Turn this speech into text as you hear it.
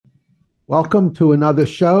Welcome to another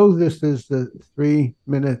show. This is the 3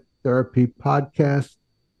 Minute Therapy Podcast.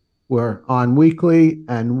 We're on weekly,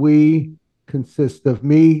 and we consist of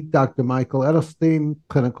me, Dr. Michael Edelstein,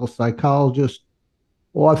 clinical psychologist,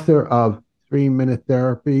 author of 3 Minute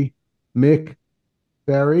Therapy, Mick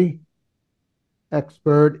Berry,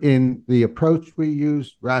 expert in the approach we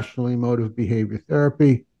use, rational emotive behavior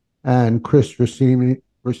therapy, and Chris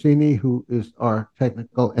Rossini, who is our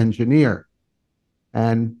technical engineer.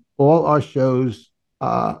 And all our shows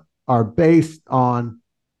are based on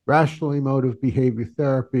rational emotive behavior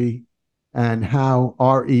therapy and how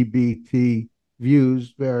REBT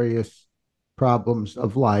views various problems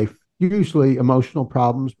of life, usually emotional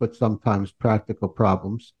problems, but sometimes practical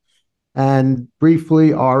problems. And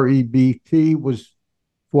briefly, REBT was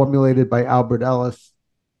formulated by Albert Ellis,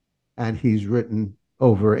 and he's written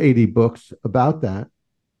over 80 books about that.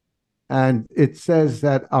 And it says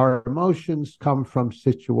that our emotions come from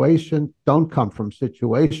don't come from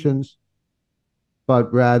situations,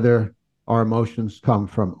 but rather our emotions come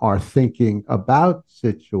from our thinking about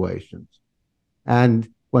situations. And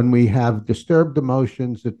when we have disturbed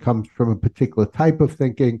emotions, it comes from a particular type of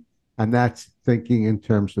thinking, and that's thinking in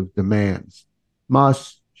terms of demands.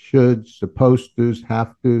 Must, should, supposed to's,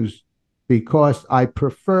 have to's. Because I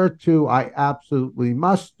prefer to, I absolutely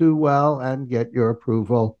must do well and get your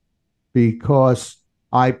approval. Because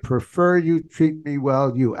I prefer you treat me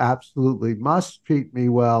well, you absolutely must treat me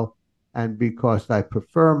well. And because I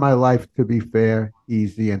prefer my life to be fair,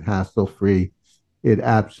 easy, and hassle free, it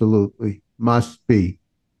absolutely must be.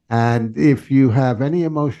 And if you have any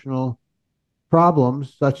emotional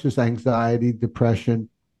problems, such as anxiety, depression,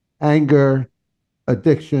 anger,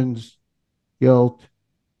 addictions, guilt,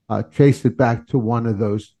 trace it back to one of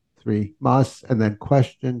those three musts, and then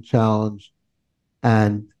question, challenge,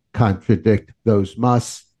 and contradict those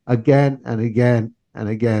musts again and again and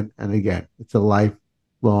again and again. It's a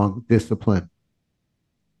lifelong discipline.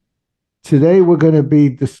 Today, we're going to be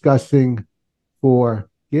discussing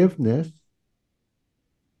forgiveness.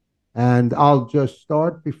 And I'll just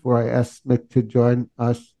start before I ask Mick to join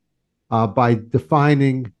us by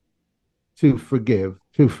defining to forgive.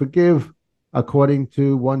 To forgive, according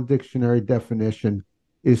to one dictionary definition,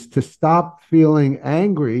 is to stop feeling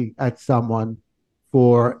angry at someone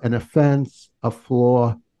for an offense, a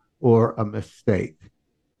flaw, or a mistake.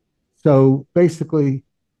 So basically,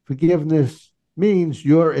 forgiveness means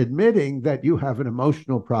you're admitting that you have an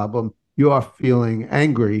emotional problem, you are feeling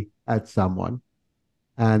angry at someone,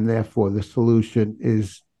 and therefore the solution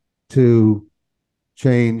is to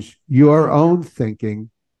change your own thinking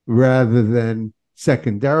rather than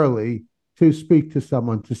secondarily to speak to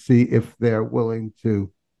someone to see if they're willing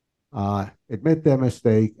to admit their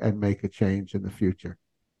mistake and make a change in the future.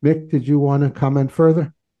 Mick, did you want to comment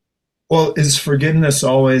further? Well, is forgiveness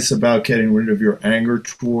always about getting rid of your anger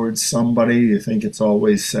towards somebody? You think it's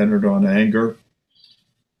always centered on anger?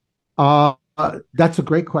 That's a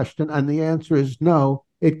great question. And the answer is no.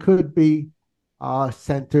 It could be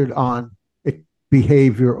centered on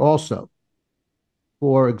behavior also.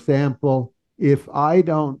 For example, if I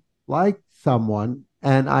don't like someone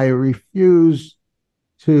and I refuse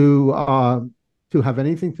to have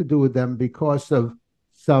anything to do with them because of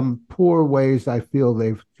some poor ways I feel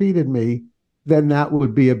they've treated me, then that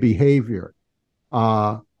would be a behavior.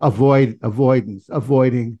 Avoiding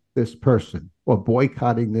this person or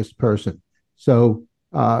boycotting this person. So,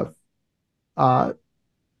 uh, uh,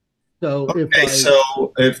 so if Okay, I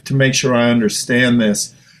so if to make sure I understand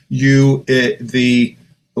this, the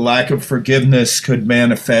lack of forgiveness could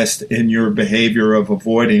manifest in your behavior of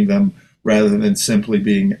avoiding them rather than simply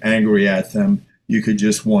being angry at them. You could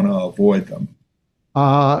just want to avoid them.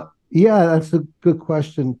 Yeah, that's a good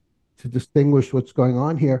question to distinguish what's going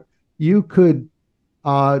on here. You could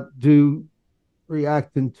do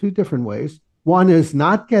react in two different ways. One is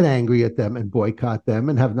not get angry at them and boycott them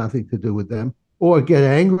and have nothing to do with them, or get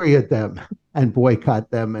angry at them and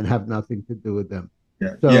boycott them and have nothing to do with them.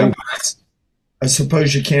 Yeah, yeah. So, But I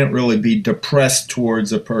suppose you can't really be depressed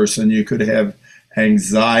towards a person. You could have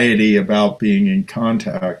anxiety about being in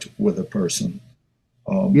contact with a person.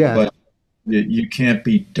 yes, But you can't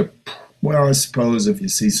be well, I suppose if you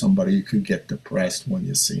see somebody, you could get depressed when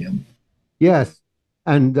you see them. yes.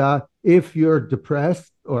 And if you're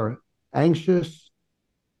depressed or anxious,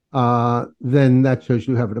 then that shows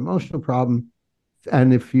you have an emotional problem.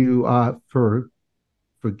 And if you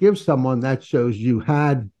forgive someone, that shows you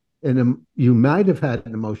might have had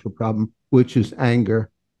an emotional problem, which is anger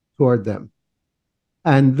toward them.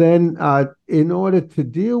 And then, in order to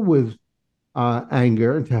deal with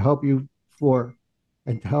anger and to help you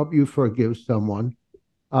forgive someone,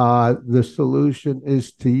 The solution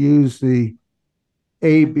is to use the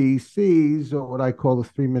ABCs, or what I call the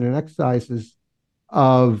 3-minute exercises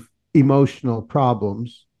of emotional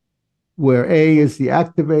problems, where A is the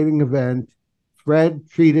activating event. Fred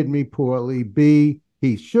treated me poorly. B,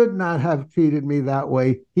 he should not have treated me that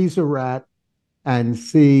way. He's a rat. And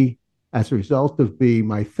C, as a result of B,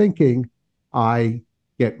 my thinking, I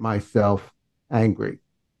get myself angry.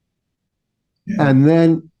 Yeah. And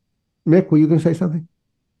then, Mick, were you going to say something?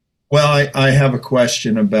 Well, I have a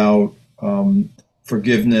question about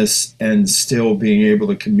forgiveness and still being able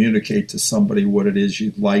to communicate to somebody what it is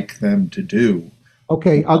you'd like them to do.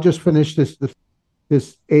 Okay, I'll just finish this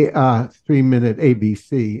 3-minute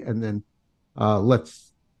ABC, and then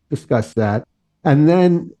let's discuss that. And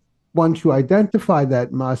then once you identify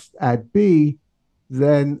that must at B,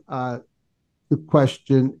 then the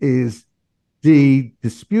question is D,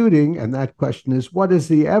 disputing, and that question is, what is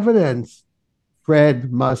the evidence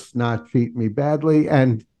Fred must not treat me badly?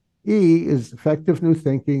 And E is effective new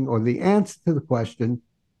thinking, or the answer to the question,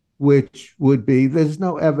 which would be, there's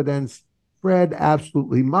no evidence Fred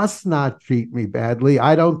absolutely must not treat me badly.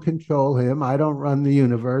 I don't control him. I don't run the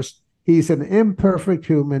universe. He's an imperfect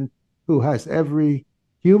human who has every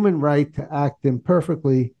human right to act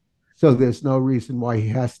imperfectly. So there's no reason why he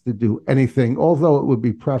has to do anything, although it would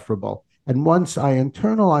be preferable. And once I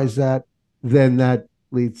internalize that, then that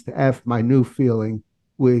leads to F, my new feeling,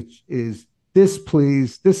 which is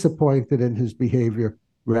displeased, disappointed in his behavior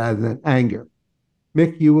rather than anger.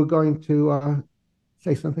 Mick, you were going to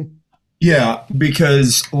say something? Yeah,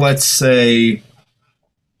 because let's say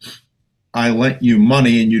I lent you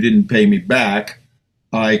money and you didn't pay me back,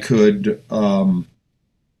 I could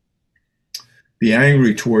be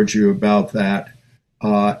angry towards you about that.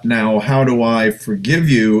 Now, how do I forgive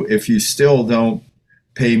you if you still don't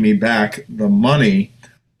pay me back the money?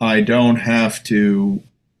 I don't have to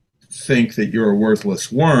think that you're a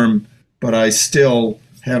worthless worm, but I still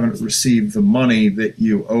haven't received the money that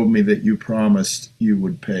you owe me that you promised you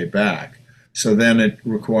would pay back. So then it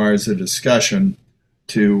requires a discussion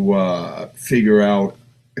to figure out,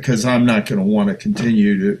 because I'm not going to want to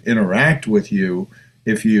continue to interact with you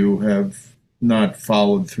if you have not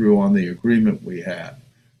followed through on the agreement we had.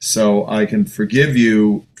 So I can forgive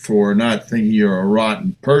you for not thinking you're a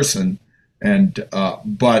rotten person, and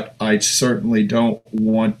but I certainly don't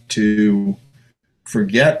want to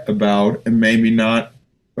forget about, and maybe not.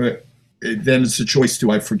 Then it's a choice: do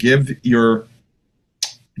I forgive your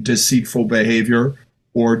deceitful behavior,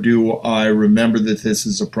 or do I remember that this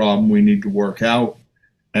is a problem we need to work out?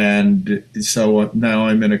 And so now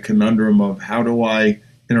I'm in a conundrum of, how do I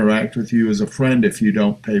interact with you as a friend if you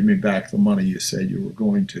don't pay me back the money you said you were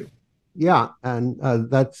going to? Yeah, and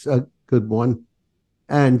that's a good one.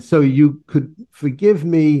 And so you could forgive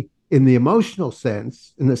me in the emotional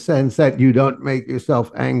sense, in the sense that you don't make yourself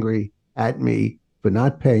angry at me for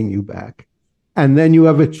not paying you back. And then you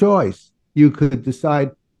have a choice. You could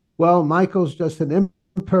decide, well, Michael's just an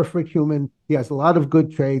imperfect human. He has a lot of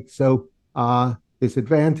good traits. So his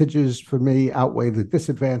advantages for me outweigh the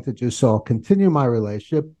disadvantages. So I'll continue my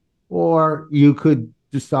relationship. Or you could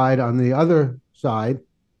decide on the other side,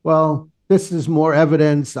 well, this is more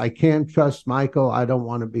evidence. I can't trust Michael. I don't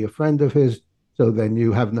want to be a friend of his. So then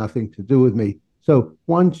you have nothing to do with me. So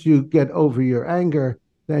once you get over your anger,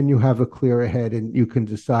 then you have a clearer head and you can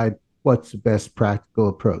decide what's the best practical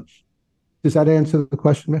approach. Does that answer the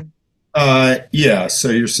question, Mick? Yeah. So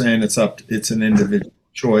you're saying it's an individual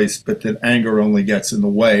choice, but that anger only gets in the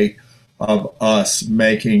way of us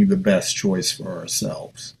making the best choice for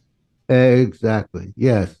ourselves. Exactly.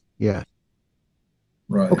 Yes. Yes.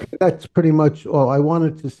 Right. Okay. That's pretty much all I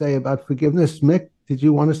wanted to say about forgiveness. Mick, did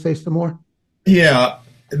you want to say some more? Yeah.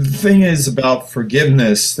 The thing is about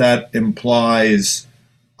forgiveness, that implies,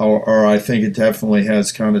 or I think it definitely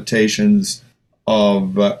has connotations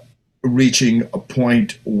of reaching a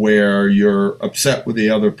point where you're upset with the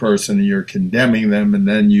other person and you're condemning them and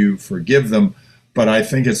then you forgive them. But I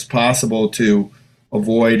think it's possible to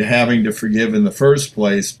avoid having to forgive in the first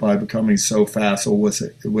place by becoming so facile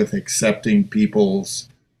with accepting people's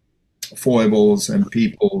foibles and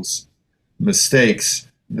people's mistakes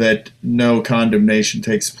that no condemnation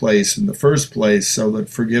takes place in the first place, so that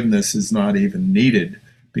forgiveness is not even needed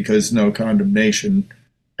because no condemnation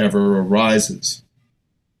ever arises.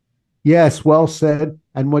 Yes, well said.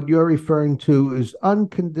 And what you're referring to is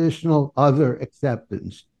unconditional other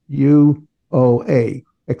acceptance, UOA,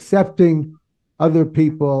 accepting other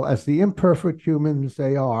people as the imperfect humans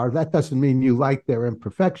they are. That doesn't mean you like their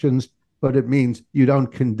imperfections, but it means you don't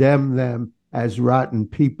condemn them as rotten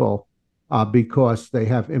people because they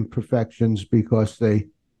have imperfections, because they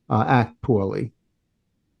act poorly.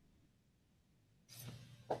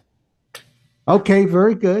 Okay,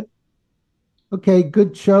 very good. Okay,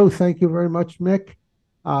 good show. Thank you very much, Mick.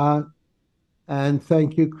 Uh, and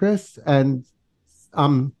thank you, Chris. And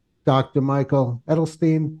I'm Dr. Michael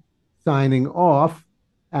Edelstein signing off.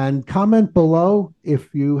 And comment below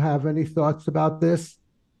if you have any thoughts about this.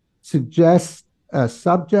 Suggest a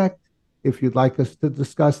subject. If you'd like us to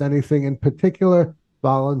discuss anything in particular,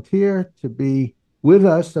 volunteer to be with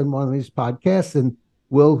us on one of these podcasts, and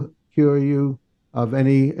we'll cure you of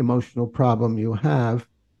any emotional problem you have.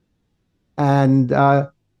 And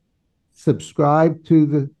subscribe to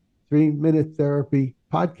the 3 Minute Therapy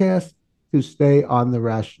podcast to stay on the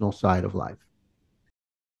rational side of life.